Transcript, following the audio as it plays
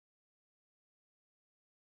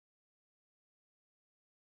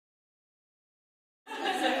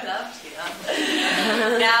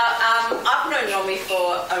Now, I've known Romi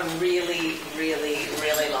for a really, really,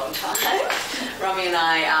 really long time. Romi and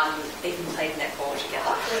I even played netball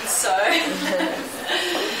together. So,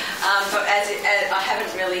 but I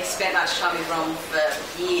haven't really spent much time with Rom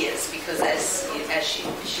for years because, as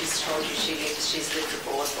she's told you, she's lived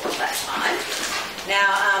abroad for all that time.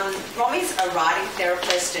 Now, Romi's a writing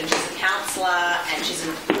therapist and she's a counsellor and she's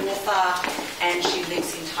an author and she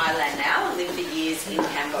lives in Thailand now and lived for years in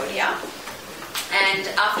Cambodia. And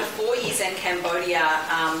after 4 years in Cambodia,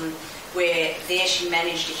 where there she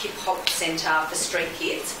managed a hip-hop centre for street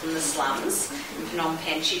kids from the slums in Phnom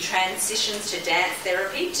Penh, she transitions to dance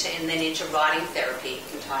therapy and then into writing therapy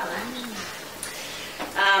in Thailand.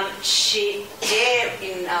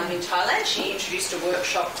 In Thailand, she introduced a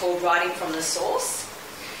workshop called Writing from the Source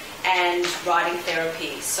and Writing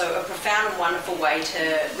Therapy. So a profound and wonderful way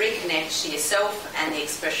to reconnect to yourself and the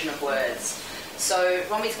expression of words. So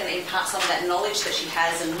Romi's going to impart some of that knowledge that she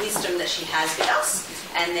has and wisdom that she has with us,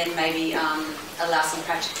 and then maybe allow some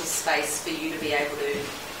practical space for you to be able to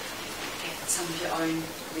get some of your own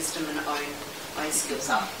wisdom and own skills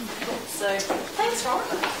up. So thanks, Rom.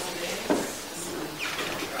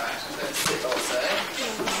 Right, I'm going to sit also.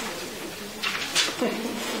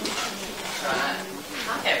 Right.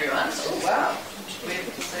 Hi everyone. Oh wow. Weird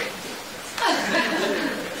to see.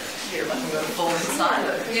 Feel like I'm going to fall inside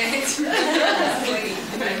it. Yeah, it's maybe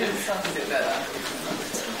it sounds a bit better.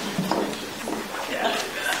 Yeah.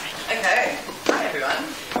 Okay. Hi everyone.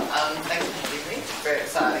 Thanks for having me. It's very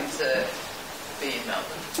exciting to be in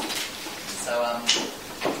Melbourne. So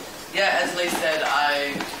yeah, as Lee said,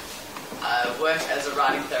 I work as a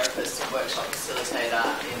writing therapist and workshop facilitator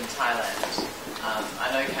in Thailand. I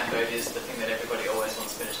know Cambodia is the thing that everybody always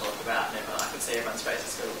wants me to talk about, and I can see everyone's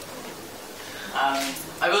faces go.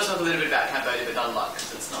 I will talk a little bit about Cambodia, but not a lot,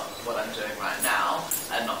 because it's not what I'm doing right now,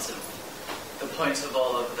 and not sort of the point of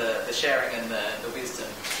all of the sharing and the wisdom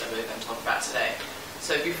that we're going to talk about today.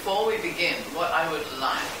 So before we begin, what I would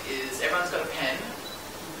like is, everyone's got a pen?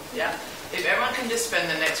 Yeah? If everyone can just spend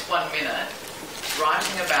the next 1 minute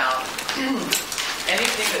writing about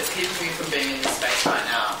anything that's keeping you from being in this space right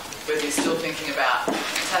now. Whether you're still thinking about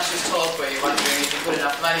Tasha's talk, where you're wondering if you put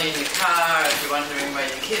enough money in your car, if you're wondering where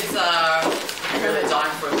your kids are, if you're really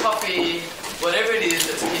dying for a coffee, whatever it is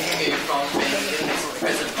that's keeping you from being in this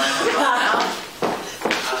present moment right now.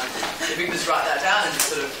 If you can just write that down and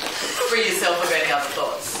just sort of free yourself of any other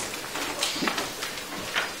thoughts.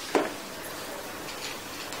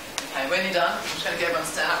 Okay, when you're done, I'm just going to get everyone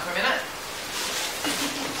to stand up for a minute.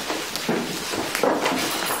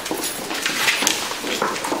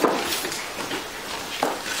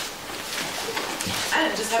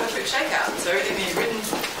 And just have a quick shakeout. So everything you've written,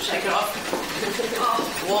 shake it off.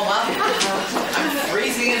 Warm up. I'm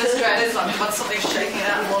freezing in Australia, so I'm constantly shaking it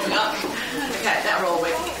out and warming up. Okay, now we're all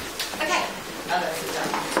working. Okay.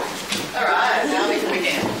 Alright, now we can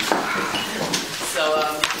begin. So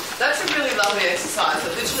that's a really lovely exercise.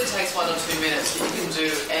 It literally takes 1 or 2 minutes that you can do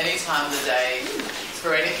any time of the day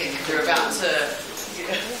for anything. If you're about to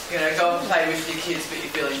go and play with your kids but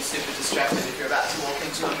you're feeling super distracted, if you're about to walk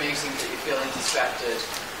into a meeting but you're feeling distracted.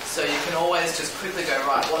 So you can always just quickly go,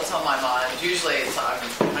 right, what's on my mind? Usually it's I'm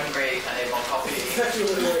hungry, I need more coffee.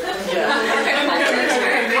 Yeah.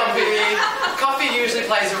 Coffee usually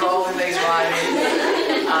plays a role in these writings.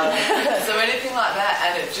 So anything like that,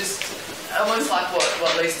 and it just, almost like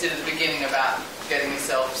what Lisa did at the beginning about getting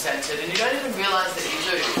yourself centred, and you don't even realise that you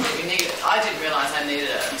do, that you need it. I didn't realise I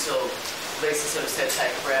needed it until Lisa sort of said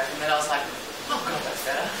take a breath, and then I was like, oh God, that's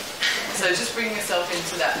better. So just bring yourself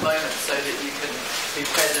into that moment so that you can be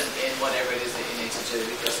present in whatever it is that you need to do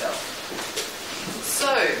with yourself.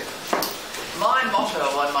 So, my motto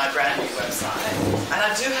on my brand new website, and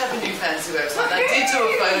I do have a new fancy website, and I did do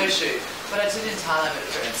a photo shoot, but I did it in Thailand with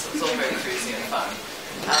friends, so it's all very cruisy and fun,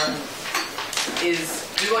 is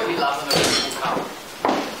do what you love and the rest will come.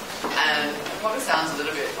 And it probably sounds a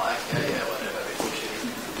little bit like, yeah, whatever, it's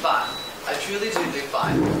shitty, but I truly do live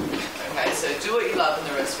by it. Okay, so do what you love and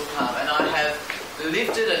the rest will come. And I have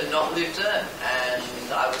lived it and not lived it, and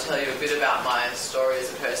I will tell you a bit about my story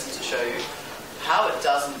as a person to show you how it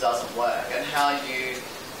does and doesn't work, and how you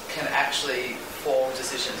can actually form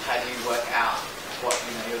decisions, how do you work out what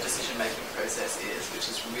your decision-making process is, which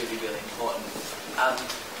is really, really important.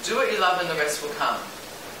 Do what you love and the rest will come.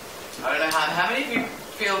 I don't know how many of you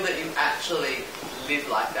feel that you actually live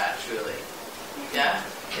like that, truly? Yeah?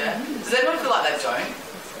 Yeah? Does anyone feel like they don't?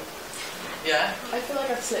 Yeah? I feel like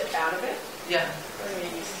I've slipped out of it. Yeah.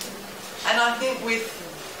 And I think with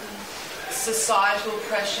societal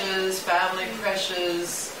pressures, family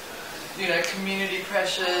pressures, community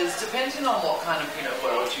pressures, depending on what kind of,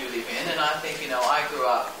 world you live in. And I think, I grew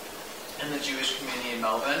up in the Jewish community in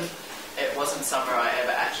Melbourne. It wasn't somewhere I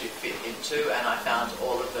ever actually fit into, and I found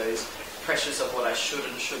all of those pressures of what I should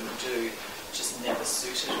and shouldn't do just never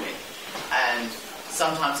suited me. And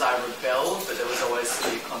sometimes I rebelled, but there was always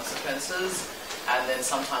severe consequences. And then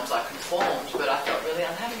sometimes I conformed, but I felt really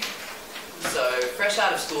unhappy. So fresh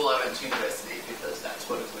out of school, I went to university because that's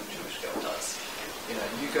what a good Jewish girl does.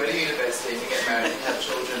 You go to university and you get married and you have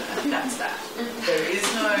children, and that's that. There is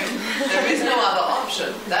no other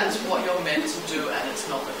option. That's what you're meant to do, and it's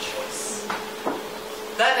not a choice.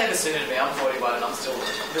 That never suited me. I'm 41 and I'm still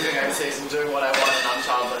living overseas and doing what I want, and I'm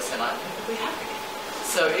childless and I'm perfectly happy.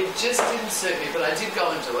 So it just didn't suit me, but I did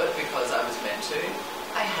go and do it because I was meant to.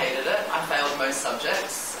 I hated it. I failed most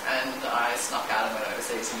subjects, and I snuck out and went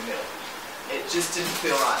overseas in the middle. It just didn't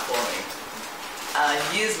feel right for me.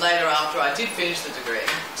 Years later, after I did finish the degree,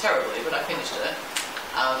 terribly, but I finished it,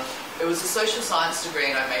 it was a social science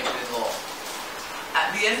degree and I majored in law.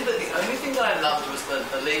 At the end of it, the only thing that I loved was the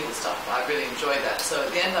legal stuff. I really enjoyed that. So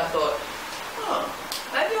at the end I thought,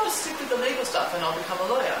 maybe I'll stick with the legal stuff and I'll become a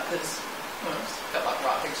lawyer, because it felt like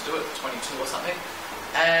the right thing to do at 22 or something.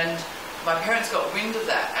 And my parents got wind of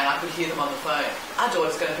that, and I could hear them on the phone. Our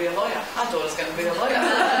daughter's going to be a lawyer. Our daughter's going to be a lawyer.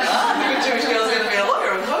 Your Jewish girl's going to be a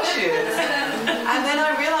lawyer. Of course she is. And then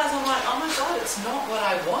I realised, I'm like, oh my God, it's not what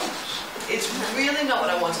I want. It's really not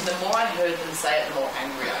what I want. And the more I heard them say it, the more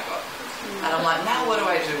angry I got. And I'm like, now what do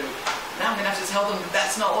I do? Now I'm going to have to tell them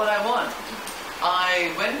that's not what I want.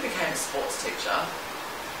 I went and became a sports teacher.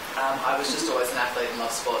 I was just always an athlete and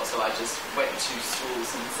loved sports, so I just went to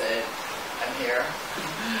schools and said, I'm here.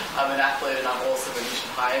 I'm an athlete and I'm awesome and you should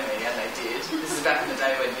hire me, and they did. This is back in the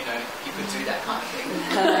day when, you could do that kind of thing.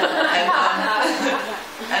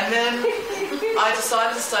 And then I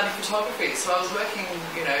decided to study photography. So I was working,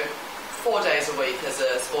 4 days a week as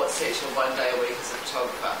a sports teacher, 1 day a week as a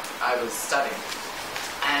photographer. I was studying.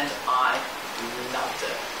 And I loved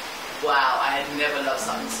it. Wow, I had never loved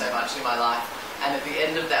something so much in my life. And at the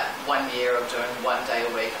end of that 1 year of doing 1 day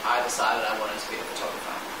a week, I decided I wanted to be a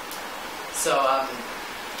photographer. So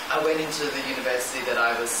I went into the university that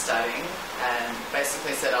I was studying and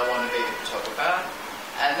basically said I want to be a photographer.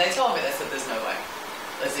 And they told me, they said, there's no way.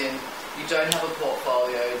 As in, you don't have a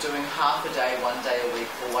portfolio. Doing half a day, 1 day a week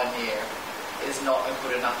for 1 year is not a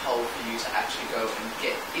good enough hold for you to actually go and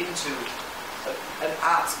get into an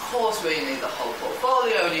arts course where you need the whole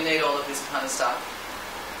portfolio and you need all of this kind of stuff.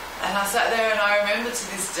 And I sat there and I remember to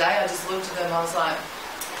this day, I just looked at them and I was like,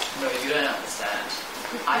 no, you don't understand.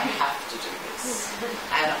 I have to do this.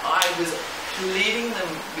 And I was pleading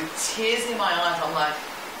them with tears in my eyes. I'm like,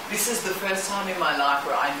 this is the first time in my life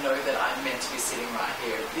where I know that I'm meant to be sitting right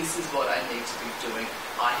here. This is what I need to be doing.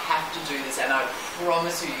 I have to do this, and I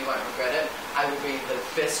promise you, you won't regret it. I will be the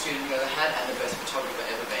best student you ever had and the best photographer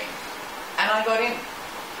ever been. And I got in.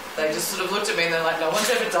 They just sort of looked at me and they're like, no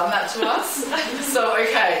one's ever done that to us. So,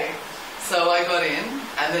 okay. So I got in,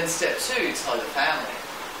 and then step 2, tell your family.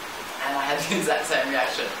 And I had the exact same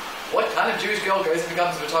reaction. What kind of Jewish girl goes and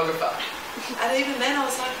becomes a photographer? And even then I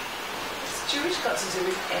was like, what's Jewish got to do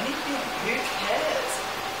with anything? Who cares?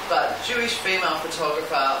 But Jewish female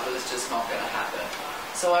photographer was just not going to happen.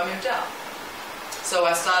 So I moved out. So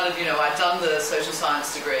I started, I'd done the social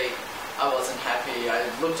science degree. I wasn't happy. I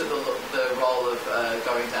looked at the role of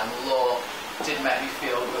going down the law. Didn't make me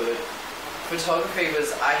feel good. Photography was,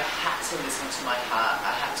 I had to listen to my heart.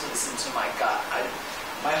 I had to listen to my gut.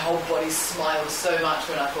 My whole body smiled so much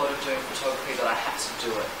when I thought of doing photography that I had to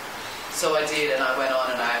do it. So I did, and I went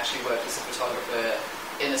on and I actually worked as a photographer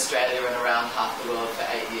in Australia and around half the world for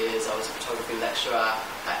 8 years. I was a photography lecturer.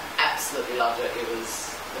 I absolutely loved it. It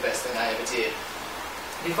was the best thing I ever did.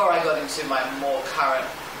 Before I got into my more current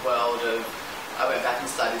world of, I went back and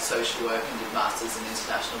studied social work and did masters in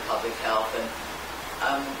international public health, and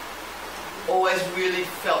always really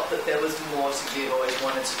felt that there was more to give. Always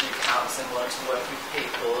wanted to do counselling, wanted to work with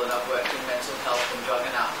people, and I've worked in mental health and drug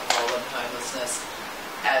and alcohol and homelessness,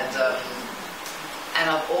 and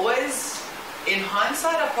I've always, in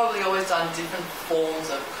hindsight, I've probably always done different forms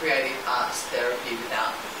of creative arts therapy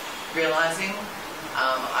without realising.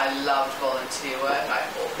 I loved volunteer work.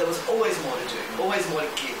 There was always more to do, always more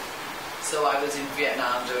to give. So I was in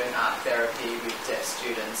Vietnam doing art therapy with deaf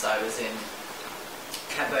students. I was in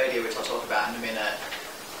Cambodia, which I'll talk about in a minute.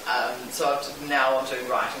 So now I'm doing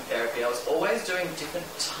writing therapy. I was always doing different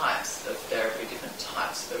types of therapy, different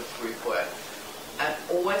types of group work, and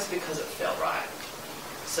always because it felt right.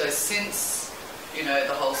 So since,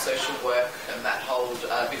 the whole social work and that whole,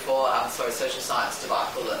 social science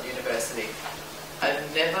debacle at university,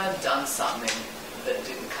 I've never done something that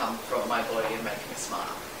didn't come from my body and make me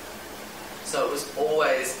smile. So it was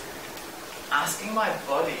always asking my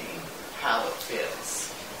body how it feels.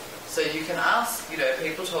 So you can ask,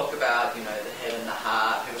 people talk about, the head and the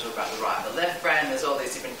heart, people talk about the right and the left brain, there's all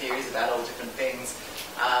these different theories about all different things.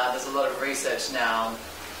 There's a lot of research now,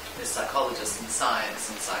 there's psychologists and science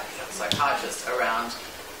and psychiatrists around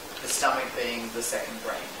the stomach being the second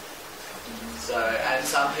brain. So, and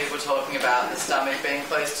some people talking about the stomach being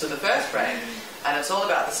close to the first brain, and it's all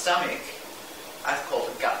about the stomach. I call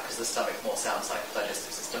it the gut because the stomach more sounds like the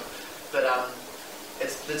digestive system, but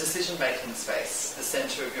it's the decision-making space, the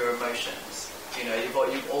centre of your emotions. You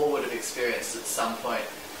all would have experienced at some point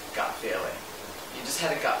gut feeling. You just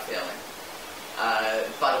had a gut feeling,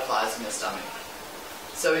 butterflies in your stomach.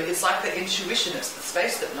 So it's like the intuition. It's the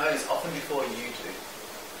space that knows often before you do.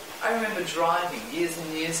 I remember driving years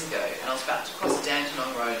and years ago, and I was about to cross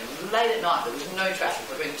Dandenong Road late at night. There was no traffic. It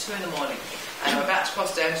would have been 2 a.m, and I'm about to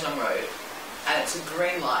cross Dandenong Road, and it's a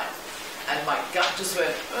green light, and my gut just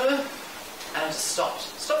went, and I just stopped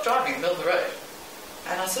driving in the middle of the road.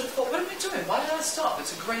 And I sort of thought, what am I doing? Why did I stop?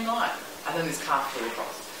 It's a green light. And then this car flew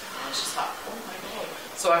across. And I was just like, oh my God.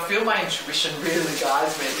 So I feel my intuition really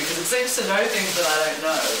guides me because it seems to know things that I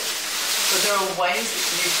don't know. But there are ways that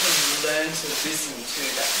you can learn to listen to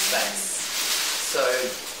that space. So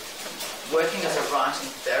working as a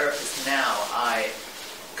writing therapist now, I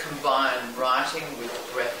combine writing with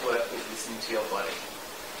breath work with listening to your body.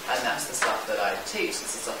 And that's the stuff that I teach,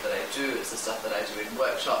 it's the stuff that I do, it's the stuff that I do in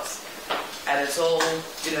workshops. And it's all,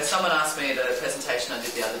 someone asked me at a presentation I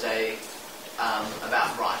did the other day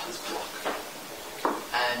about writer's block.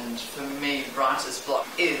 And for me, writer's block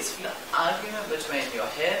is the argument between your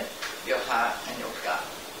head, your heart and your gut.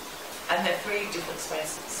 And they're 3 different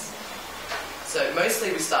spaces. So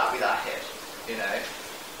mostly we start with our head,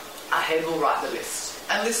 Our head will write the list.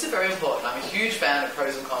 And lists are very important. I'm a huge fan of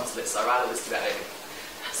pros and cons lists. I write a list about everything.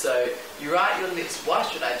 So you write your list, why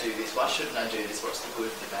should I do this, why shouldn't I do this, what's the good,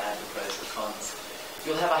 the bad, the pros, the cons.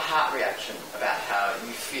 You'll have a heart reaction about how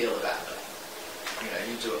you feel about it.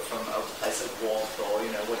 You do it from a place of warmth or,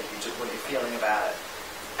 what are you feeling about it.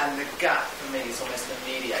 And the gut, for me, is almost the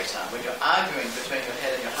mediator. When you're arguing between your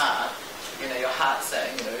head and your heart, your heart's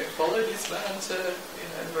saying, follow this man to,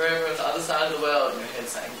 wherever on the other side of the world, and your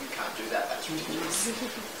head's saying, you can't do that, that's ridiculous.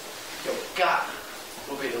 Your gut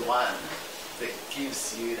will be the one that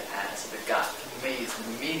gives you the answer. The gut, for me, is the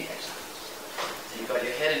mediator. So you've got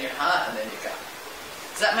your head and your heart and then your gut.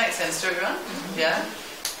 Does that make sense to everyone? Mm-hmm. Yeah?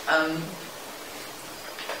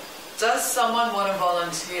 Does someone want to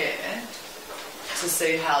volunteer to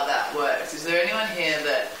see how that works? Is there anyone here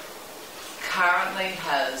that currently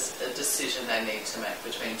has a decision they need to make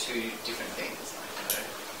between 2 different things?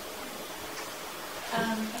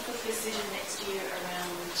 I've got a decision next year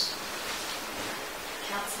around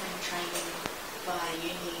counselling training by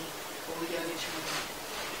uni or yoga training.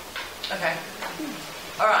 Okay.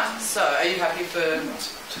 Alright, so are you happy to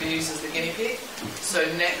be used as the guinea pig? So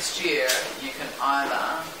next year you can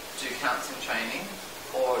either do counselling training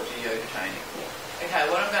or do yoga training. Okay,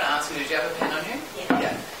 what I'm going to ask you, do you have a pen on you?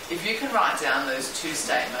 Yeah. If you can write down those 2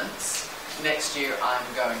 statements, next year I'm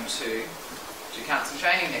going to do counselling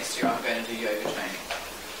training, next year I'm going to do yoga training.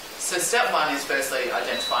 So step 1 is firstly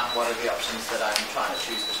identifying what are the options that I'm trying to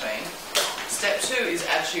choose between. Step 2 is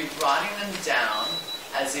actually writing them down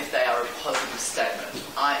as if they are a positive statement.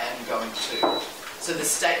 I am going to. So the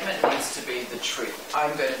statement needs to be the truth.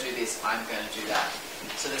 I'm going to do this, I'm going to do that.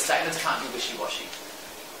 So the statements can't be wishy-washy.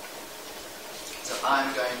 So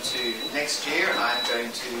I'm going to, next year I'm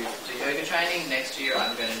going to do yoga training, next year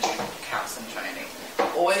I'm going to do counselling training.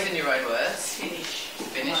 Always in your own words. Finish.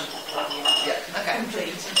 Yeah, okay.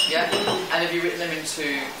 Complete. Yeah, and have you written them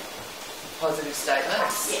into positive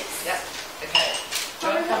statements? Yes. Yeah, okay. Do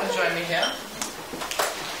you want to come and join me here?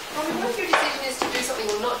 What if your decision is to do something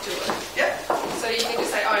or not do it? Yeah. So you can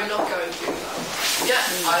just say, I'm not going to. Yeah,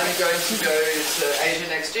 I'm going to go to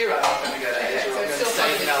Asia next year. I'm not going to go to Asia. So I'm it's going to still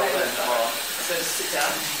stay in positive Melbourne. So just sit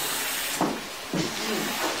down.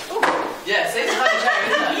 Yeah, see, it's hard to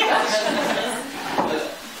change, isn't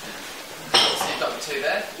it? So you've got the 2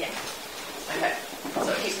 there? Yeah. Okay.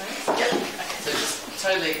 So, yeah. So just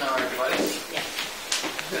totally ignore everybody. Yeah.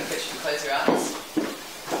 I'm going to get you to close your eyes.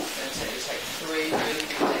 I'm going to tell you to take 3 really big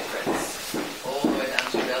deep breaths all the way down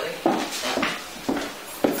to your belly.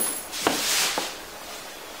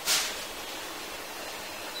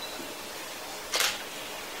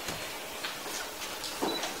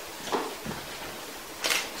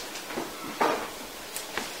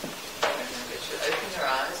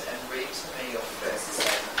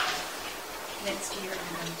 Next year I'm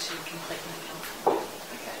going to complete my health.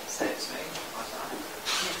 Okay, say it to me. Right on.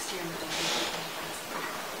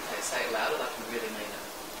 say it louder, like you really mean it.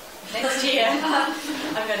 Next year,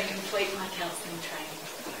 I'm going to complete my counselling training.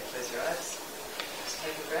 Okay, close your eyes. Just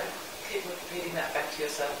take a breath. Keep repeating that back to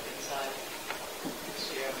yourself inside. Next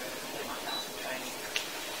year, I'm going to complete my counselling training.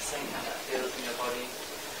 Seeing how that feels in your body.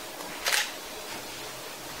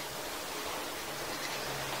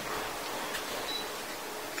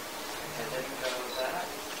 Okay, letting go of that.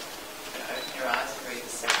 And open your eyes and breathe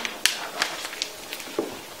a second one out loud.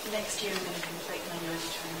 Next year, I'm going to complete my yoga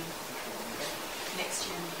training. Next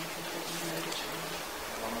year, I'm going to complete my yoga training.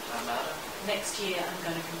 One more time louder. Next year, I'm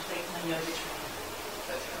going to complete my yoga training.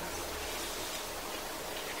 Close your eyes.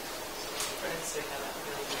 Breathe, see how that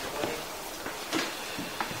feels in your body.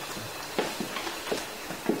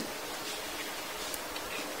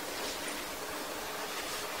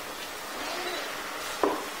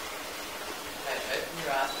 Okay, open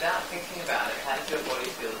your eyes without thinking about it. How does your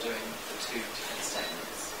body feel doing the two different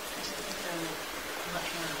statements? Much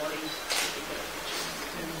more body.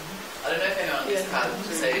 I don't know if anyone on this card can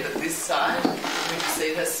see, but this side, we can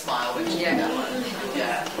see her smile when she did that one.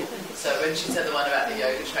 Yeah. So when she said the one about the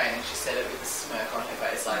yoga training, she said it with a smirk on her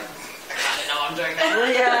face, like, I kind of know I'm doing that.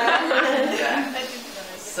 Yeah.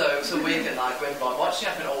 So we can, like, when I'm watching,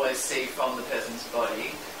 I can always see from the person's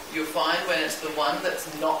body. You'll find when it's the one that's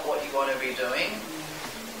not what you want to be doing,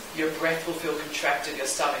 your breath will feel contracted, your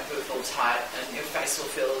stomach will feel tight, and your face will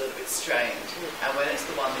feel a little bit strained. And when it's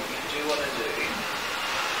the one that you do want to do,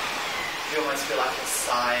 you almost feel like you're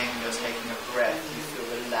sighing, you're taking a breath, you feel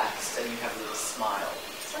relaxed, and you have a little smile.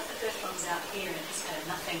 It's like the first one's out here and it's kind of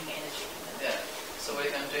nothing energy. Yeah. So what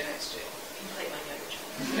are you going to do next year? Complete my yoga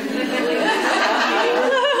training.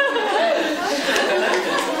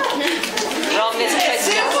 Wrong, there's a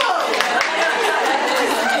question.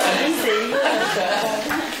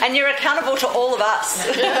 And you're accountable to all of us.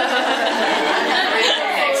 Next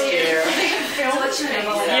year.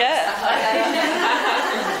 Yeah.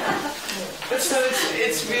 But so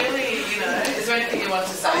it's really, you know, is there anything you want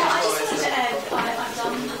to say? I just wanted to add, I've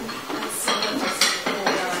done similar process before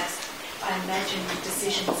where I imagine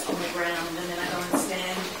decisions on the ground and then I go and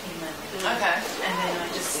stand in them. Okay. And then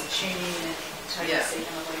I just tune in and totally see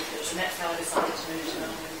how my body feels. And that's how I decided to move to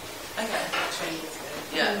Melbourne. Okay. 20 years ago.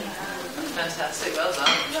 Yeah. Fantastic. Well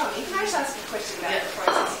done. Romi, can I just ask a question about the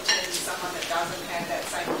process in terms of someone that doesn't have that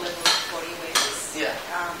same level of body awareness? Yeah.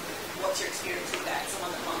 What's your experience with that?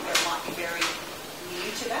 Someone that might be very new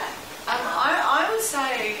to that? I would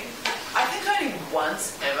say, I think only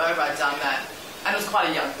once ever have I done that, and it was quite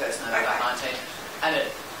a young person, I was about 19, and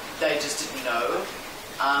they just didn't know.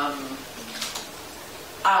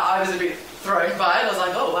 I was a bit thrown by it. I was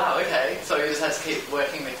like, oh wow, okay. So you just had to keep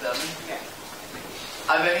working with them. Okay.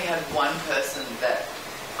 I've only had one person that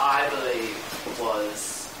I believe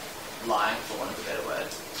was lying, for want of a better word.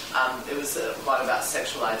 It was one about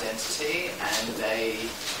sexual identity, and they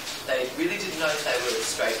really didn't know if they were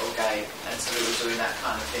straight or gay, and so we were doing that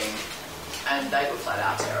kind of thing, and they were flat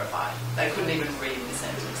out terrified. They couldn't even read the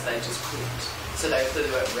sentence, they just couldn't. So they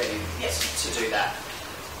clearly weren't ready to do that.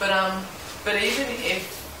 But even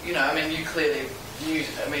if, you know, I mean, you clearly knew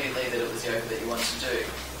immediately that it was yoga that you wanted to do,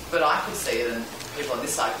 but I could see it, and people on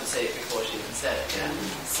this side could see it before she even said it. Yeah.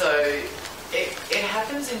 So it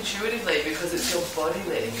happens intuitively because it's your body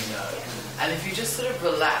letting you know. And if you just sort of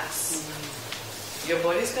relax, your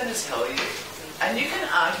body's going to tell you. And you can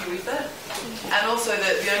argue with it. And also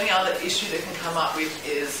the only other issue that can come up with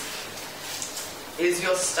is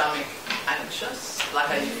your stomach anxious? Like,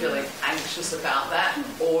 are you feeling anxious about that?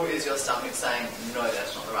 Or is your stomach saying, no,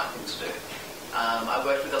 that's not the right thing to do? I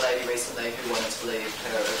worked with a lady recently who wanted to leave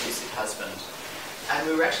her abusive husband. And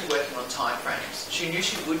we were actually working on time frames. She knew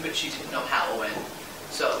she would, but she didn't know how or when.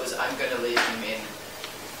 So it was, I'm going to leave him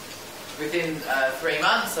within 3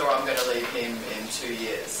 months, or I'm going to leave him in 2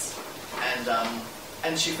 years.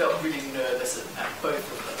 And she felt really nervous at both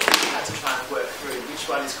of them. She had to try and work through which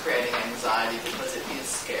one is creating anxiety because it is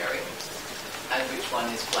scary, and which one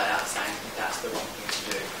is flat out saying that's the wrong thing to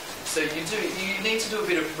do. So you need to do a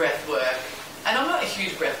bit of breath work. And I'm not a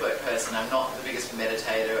huge breathwork person. I'm not the biggest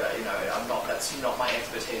meditator. You know, that's not my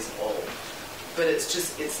expertise at all. But it's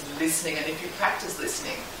listening. And if you practice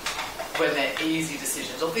listening when they're easy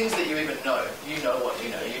decisions or things that you even know, you know what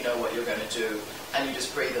you're going to do, and you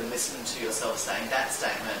just breathe and listen to yourself saying that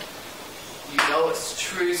statement. You know it's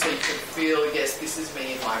true, so you can feel, yes, this is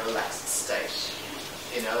me in my relaxed state.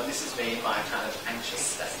 You know, and this is me in my kind of anxious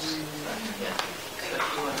state. Yeah.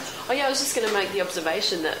 Oh yeah, I was just going to make the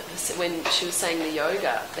observation that when she was saying the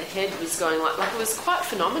yoga, the head was going like it was quite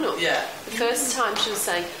phenomenal. Yeah. The first time she was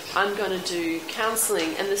saying, I'm going to do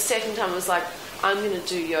counselling, and the second time it was like, I'm going to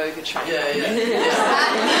do yoga training.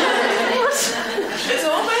 It's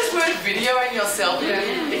almost worth videoing yourself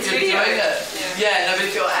if you're doing it. No, but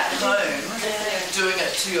if you're at home doing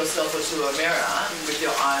it to yourself or to a mirror with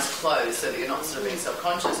your eyes closed so that you're not sort of being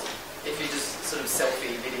self-conscious, if you just sort of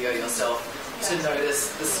selfie video yourself to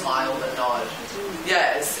notice the smile, the nod.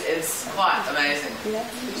 Yeah, it's quite amazing. Yeah.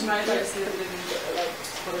 Which might notice a little bit like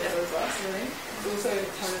what it was last morning. Also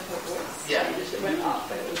tone of her voice. Yeah. It went up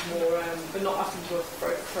and it was more, but not up into a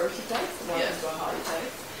throaty place, but more up into a hearty place.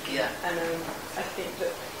 Yeah. And I think that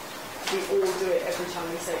we all do it every time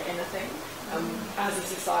we say anything. As a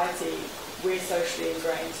society, we're socially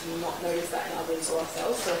ingrained to not notice that in others or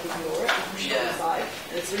ourselves, so like ignore it and push it aside.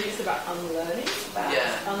 And it's really just about unlearning that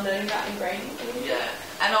ingraining. Yeah.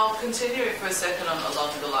 And I'll continue it for a second along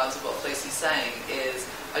the lines of what Felice's saying is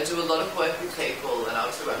I do a lot of work with people, and I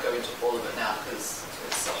obviously won't go into all of it now because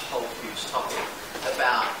it's a whole huge topic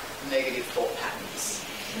about negative thought patterns.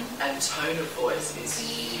 And tone of voice is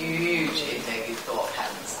huge in negative thought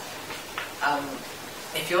patterns.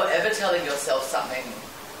 If you're ever telling yourself something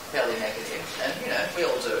fairly negative, and we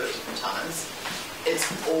all do at different times, it's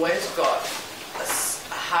always got a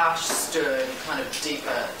harsh, stern, kind of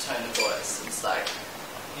deeper tone of voice. It's like,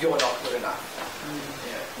 you're not good enough.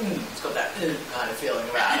 It's got that kind of feeling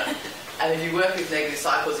about it. And if you work with negative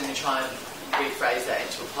cycles and you try and rephrase that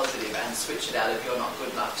into a positive and switch it out of you're not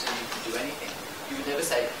good enough to you can do anything, you would never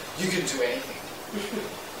say, you can do anything.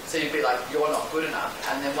 So you'd be like, you're not good enough.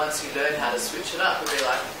 And then once you learn how to switch it up, you'd be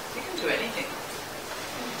like, you can do anything.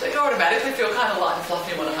 So you automatically feel kind of light and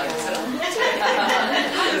fluffy and want to hug yourself.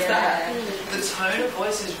 The tone of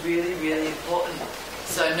voice is really, really important.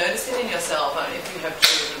 So noticing in yourself, if you have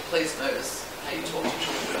children, please notice how you talk to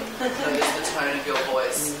children. Notice the tone of your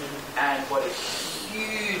voice and what a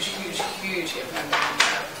huge, huge, huge impact it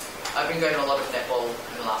can have. I've been going to a lot of netball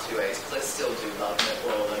in the last few weeks because I still do love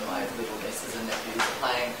netball and my little nieces and nephews are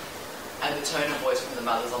playing. And the tone of voice from the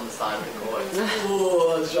mothers on the side of the court,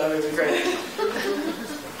 it's driving me crazy.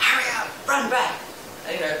 Hurry up, run back.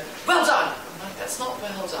 And well done. I'm like, that's not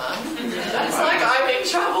well done. That's like I'm in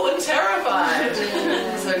trouble and terrified.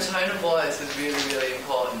 So tone of voice is really, really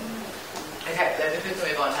important. Okay, let me quickly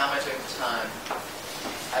move on. How am I doing for time?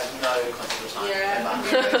 I have no concept of time.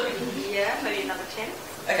 Maybe another 10.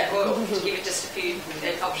 Okay, Or to give it just a few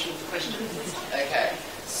options for questions. Okay,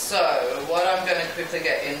 so what I'm going to quickly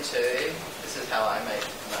get into, this is how I make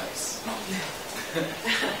notes,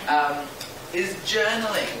 is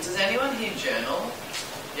journaling. Does anyone here journal?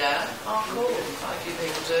 Yeah? Oh, cool. Quite a few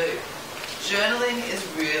people do. Journaling is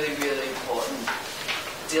really, really important.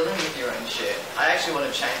 Dealing with your own shit. I actually want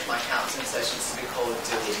to change my counselling sessions to be called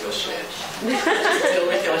Deal with Your Shit. Deal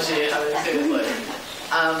with your shit, I mean, seriously.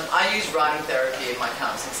 I use writing therapy in my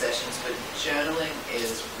counselling sessions, but journaling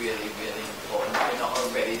is really, really important if you're not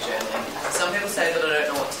already journaling. Some people say that I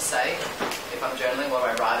don't know what to say if I'm journaling, what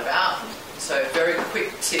do I write about? So very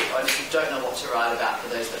quick tip on if you don't know what to write about for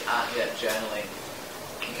those that aren't yet journaling.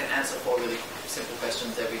 You can answer 4 really simple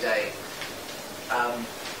questions every day.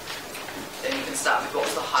 Then you can start with what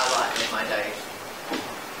was the highlight of my day?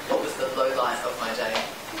 What was the low light of my day?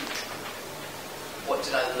 What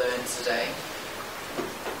did I learn today?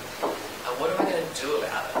 And what am I going to do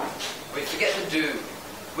about it? We forget to do.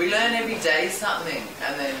 We learn every day something,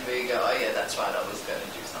 and then we go, oh yeah, that's right, I was going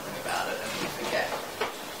to do something about it, and we forget.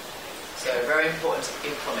 So very important to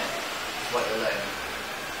implement what you're learning.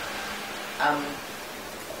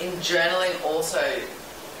 In journaling also,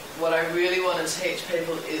 what I really want to teach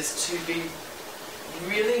people is to be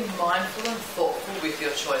really mindful and thoughtful with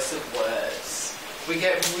your choice of words. We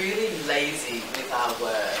get really lazy with our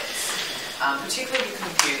words, particularly with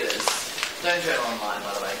computers. Don't journal online,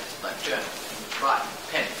 by the way. Like journal, write,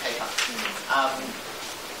 pen, paper.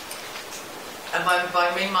 And by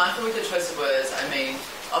being mindful with your choice of words, I mean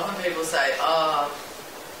often people say, "Oh,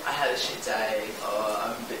 I had a shit day," or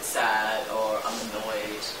 "I'm a bit sad," or "I'm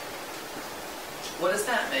annoyed." What does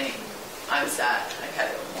that mean? I'm sad. Okay,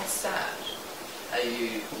 well, what's sad? Are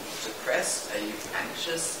you depressed? Are you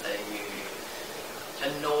anxious? Are you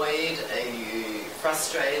annoyed? Are you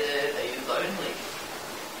frustrated? Are you lonely?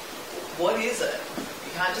 What is it?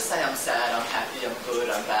 You can't just say I'm sad, I'm happy, I'm good,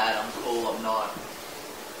 I'm bad, I'm cool, I'm not.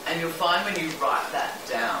 And you'll find when you write that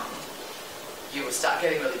down, you will start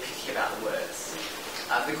getting really picky about the words.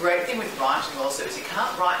 The great thing with writing also is you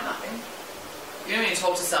can't write nothing. You know when you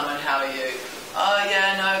talk to someone, how are you? Oh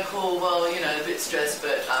yeah, no, cool, well, a bit stressed,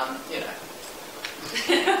 but,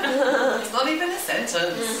 it's not even a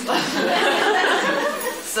sentence.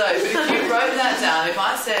 So, but if you wrote that down, if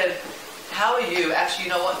I said, how are you? Actually,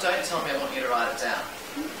 you know what? Don't tell me, I want you to write it down.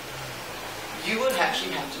 You would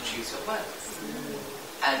actually have to choose your words.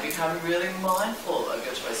 and become really mindful of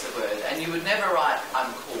your choice of words. And you would never write,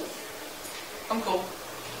 I'm cool. I'm cool.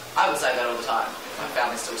 I would say that all the time. My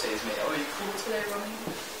family still tease me, oh, are you cool today, Romi?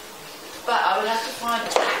 But I would have to find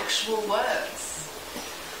actual words.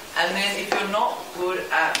 And then if you're not good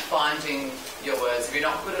at finding your words, if you're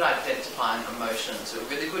not good at identifying emotions, a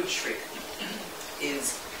really good trick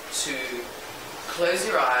is to close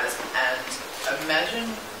your eyes and imagine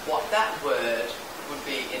what that word would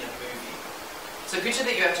be in a movie. So picture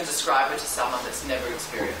that you have to describe it to someone that's never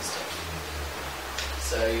experienced it.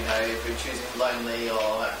 So, you know, if you're choosing lonely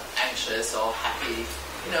or anxious or happy,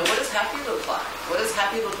 you know, what does happy look like? What does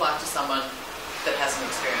happy look like to someone that hasn't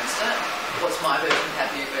experienced it? What's my version of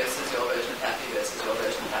happy versus your version of happy versus your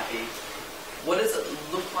version of happy? What does it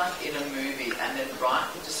look like in a movie? And then write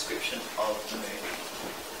the description of the movie.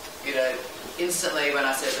 You know, instantly when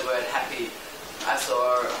I said the word happy, I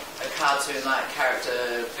saw a cartoon-like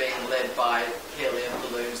character being led by helium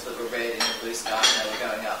balloons that were red in the blue sky and they were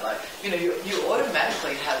going up. Like, you know, you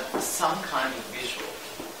automatically have some kind of visual.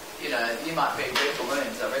 You know, you might be red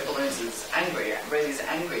balloons. Red balloons is angry. Red is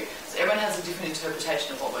angry. So everyone has a different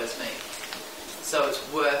interpretation of what words mean. So it's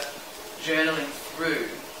worth journaling through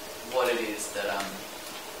what it is that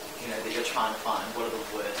you know, that you're trying to find. What are the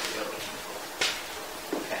words that you're looking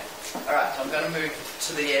for? Okay. All right. So I'm going to move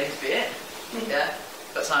to the end bit. Yeah.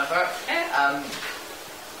 Got time for it?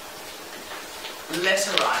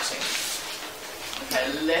 Letter writing. Okay.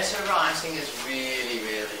 Letter writing is really,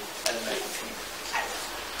 really amazing.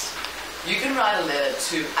 You can write a letter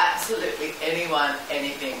to absolutely anyone,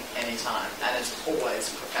 anything, anytime, and it's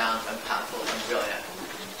always profound and powerful and brilliant.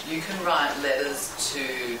 You can write letters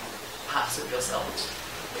to parts of yourself.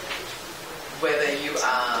 Whether you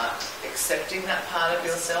are accepting that part of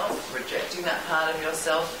yourself, rejecting that part of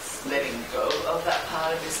yourself, letting go of that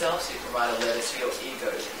part of yourself. So you can write a letter to your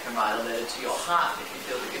ego. You can write a letter to your heart if you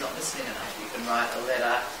feel that you're not listening enough. You can write a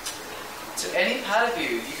letter to any part of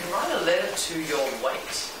you. You can write a letter to your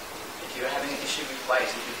weight. If you're having an issue with weight,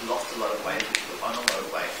 if you've lost a lot of weight, if you've put on a lot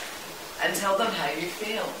of weight, and tell them how you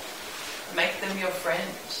feel. Make them your friend.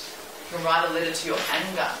 You can write a letter to your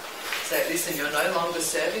anger. Say, listen, you're no longer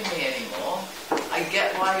serving me anymore. I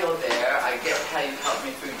get why you're there. I get how you helped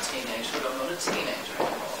me through teenagehood. I'm not a teenager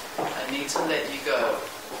anymore. I need to let you go.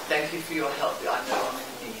 Thank you for your help. I no longer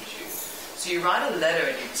need you. So you write a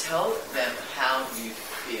letter and you tell them how you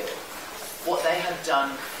feel. What they have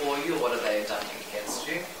done for you, what have they done against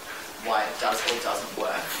you, why it does or doesn't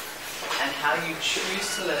work, and how you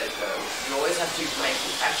choose to let it go. You always have to make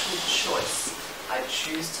the actual choice. I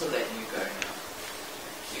choose to let you go now.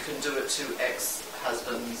 You can do it to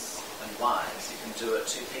ex-husbands and wives. You can do it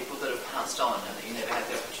to people that have passed on and that you never had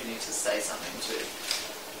the opportunity to say something to.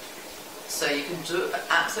 So you can do it for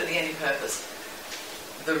absolutely any purpose.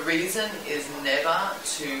 The reason is never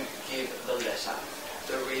to give the letter.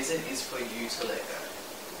 The reason is for you to let go.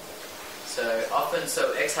 So often,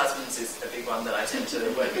 ex-husbands is a big one that I tend to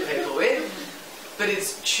work with people with. But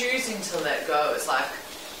it's choosing to let go. It's like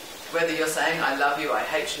whether you're saying, I love you, I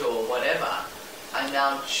hate you, or whatever, I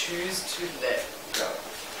now choose to let go.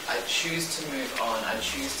 I choose to move on. I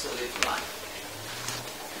choose to live life.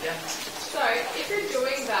 Yeah. So if you're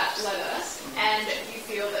doing that letter and you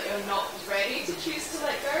feel that you're not ready to choose to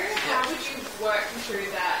let go, how would you work through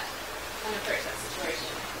that and approach that situation?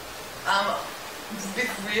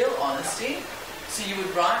 With real honesty. So you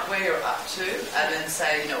would write where you're up to and then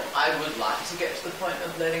say, you know, I would like to get to the point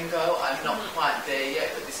of letting go. I'm not quite there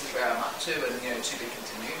yet, but this is where I'm up to, and, you know, to be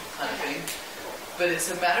continued kind of thing. But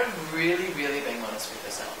it's a matter of really, really being honest with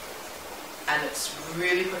yourself. And it's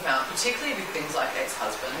really profound, particularly with things like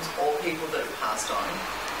ex-husbands or people that have passed on,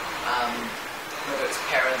 whether it's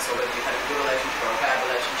parents or whether you had a good relationship or a bad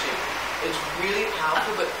relationship. It's really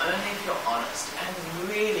powerful, but only if you're honest, and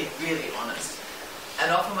really, really honest. And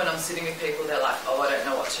often when I'm sitting with people, they're like, oh, I don't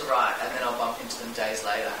know what to write. And then I'll bump into them days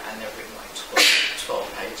later and they've written like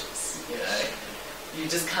 12 pages, you know. You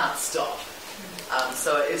just can't stop.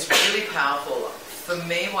 So it's really powerful. For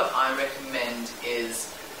me, what I recommend is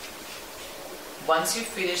once you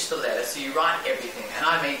finish the letter, so you write everything, and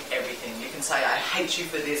I mean everything. You can say, I hate you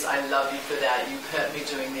for this, I love you for that, you hurt me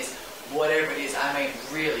doing this, whatever it is. I mean,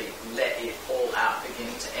 really let it all out,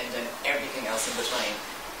 beginning to end, and everything else in between.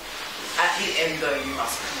 At the end, though, you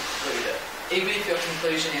must conclude it. Even if your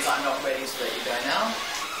conclusion is, I'm not ready to let you go now,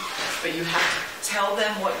 but you have to tell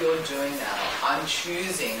them what you're doing now. I'm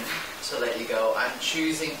choosing to let you go. I'm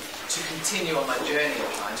choosing to continue on my journey of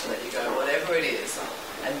trying to let you go, whatever it is.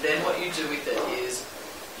 And then what you do with it is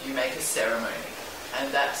you make a ceremony.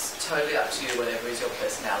 And that's totally up to you, whatever is your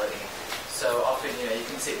personality. So often, you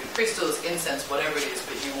can sit with crystals, incense, whatever it is,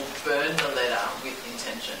 but you will burn the letter with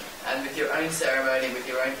intention. And with your own ceremony, with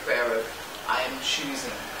your own prayer of, I am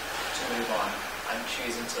choosing to move on. I'm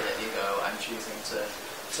choosing to let you go. I'm choosing to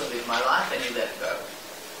live my life, and you let it go.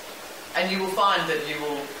 And you will find that you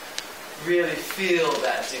will really feel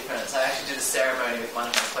that difference. I actually did a ceremony with one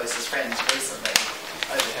of my closest friends recently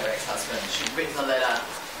over her ex-husband. She'd written a letter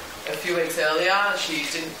a few weeks earlier. She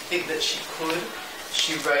didn't think that she could.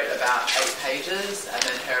 She wrote about 8 pages, and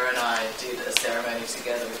then her and I did a ceremony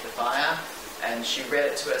together with the fire, and she read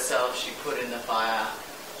it to herself, she put it in the fire,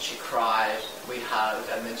 she cried, we hugged,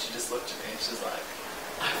 and then she just looked at me and she was like,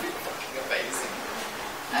 I feel fucking amazing.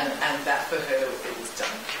 And that for her, it was done.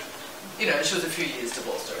 And she was a few years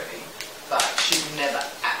divorced already, but she'd never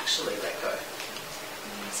actually let go.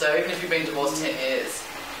 So even if you've been divorced 10 years,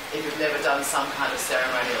 if you've never done some kind of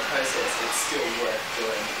ceremony or process, it's still worth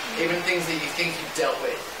doing. Even things that you think you've dealt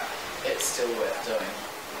with, it's still worth doing.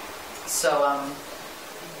 So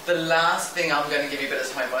the last thing I'm going to give you a bit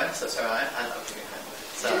of homework, so it's all right. I love giving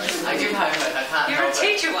homework. Sorry, I give homework, I can't You're help a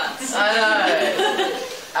teacher once. I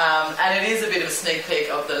know. And it is a bit of a sneak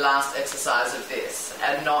peek of the last exercise of this.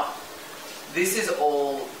 And this is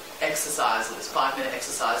all exercises, 5-minute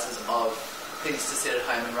exercises of things to sit at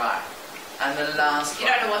home and write. And the last You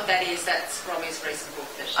don't know what that is, that's Romi's recent book.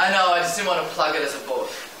 I know, I just didn't want to plug it as a book.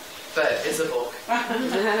 But it's a book.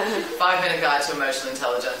 5-minute guide to emotional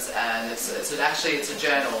intelligence, and it's a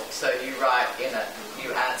journal. So you write in it, you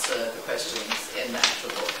answer the questions in the actual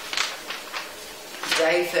book.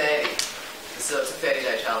 Day 30. So it's a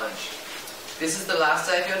 30-day challenge. This is the last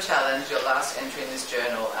day of your challenge, your last entry in this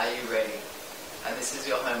journal. Are you ready? And this is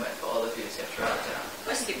your homework for all of you, so you have to write it down.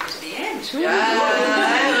 We're skipping to the end. Yeah,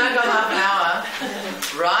 I've got half an hour.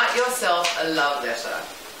 Write yourself a love letter.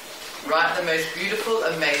 Write the most beautiful,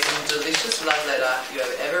 amazing, delicious love letter you have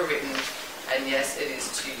ever written, and yes, it is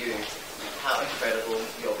to you. How incredible,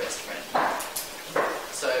 your best friend.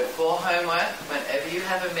 So for homework, whenever you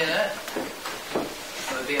have a minute,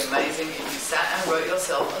 it would be amazing if you sat and wrote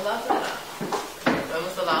yourself a love letter. When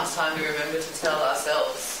was the last time we remembered to tell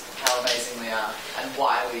ourselves how amazing we are and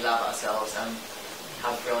why we love ourselves and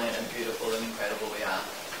how brilliant and beautiful and incredible we are?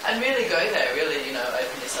 And really go there, really,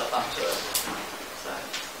 open yourself up to it. So.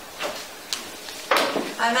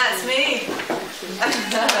 And that's me.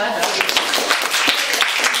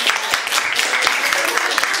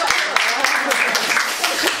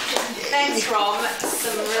 Thanks, Rom.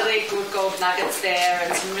 Some really good gold nuggets there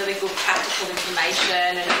and some really good practical information,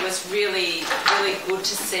 and it was really, really good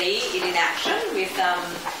to see it in action with,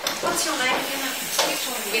 what's your name again?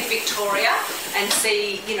 With Victoria, and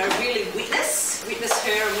see, really witness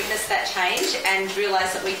her and witness that change and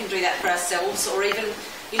realise that we can do that for ourselves, or even,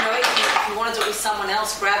 if you want to do it with someone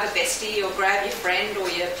else, grab a bestie or grab your friend or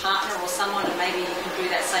your partner or someone, and maybe you can do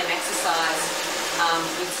that same exercise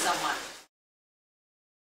with someone.